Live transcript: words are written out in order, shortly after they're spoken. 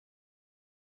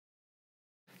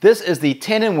This is the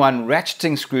 10-in-1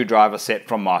 ratcheting screwdriver set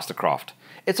from Mastercraft.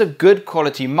 It's a good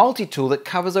quality multi-tool that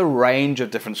covers a range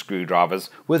of different screwdrivers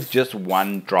with just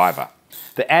one driver.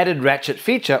 The added ratchet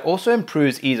feature also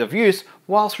improves ease of use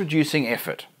whilst reducing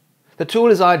effort. The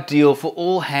tool is ideal for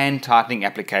all hand tightening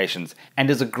applications and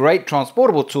is a great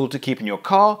transportable tool to keep in your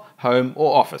car, home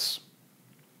or office.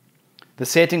 The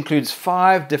set includes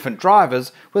 5 different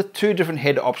drivers with 2 different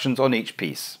head options on each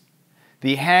piece.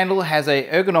 The handle has an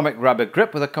ergonomic rubber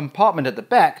grip with a compartment at the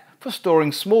back for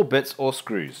storing small bits or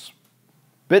screws.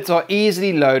 Bits are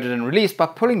easily loaded and released by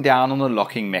pulling down on the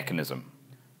locking mechanism.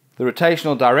 The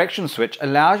rotational direction switch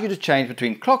allows you to change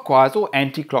between clockwise or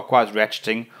anti-clockwise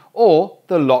ratcheting or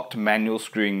the locked manual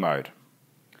screwing mode.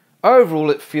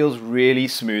 Overall, it feels really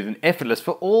smooth and effortless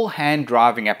for all hand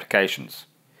driving applications.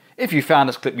 If you found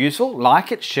this clip useful,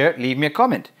 like it, share it, leave me a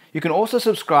comment. You can also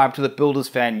subscribe to the Builders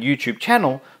Fan YouTube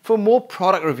channel for more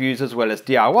product reviews as well as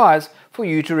DIYs for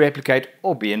you to replicate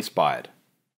or be inspired.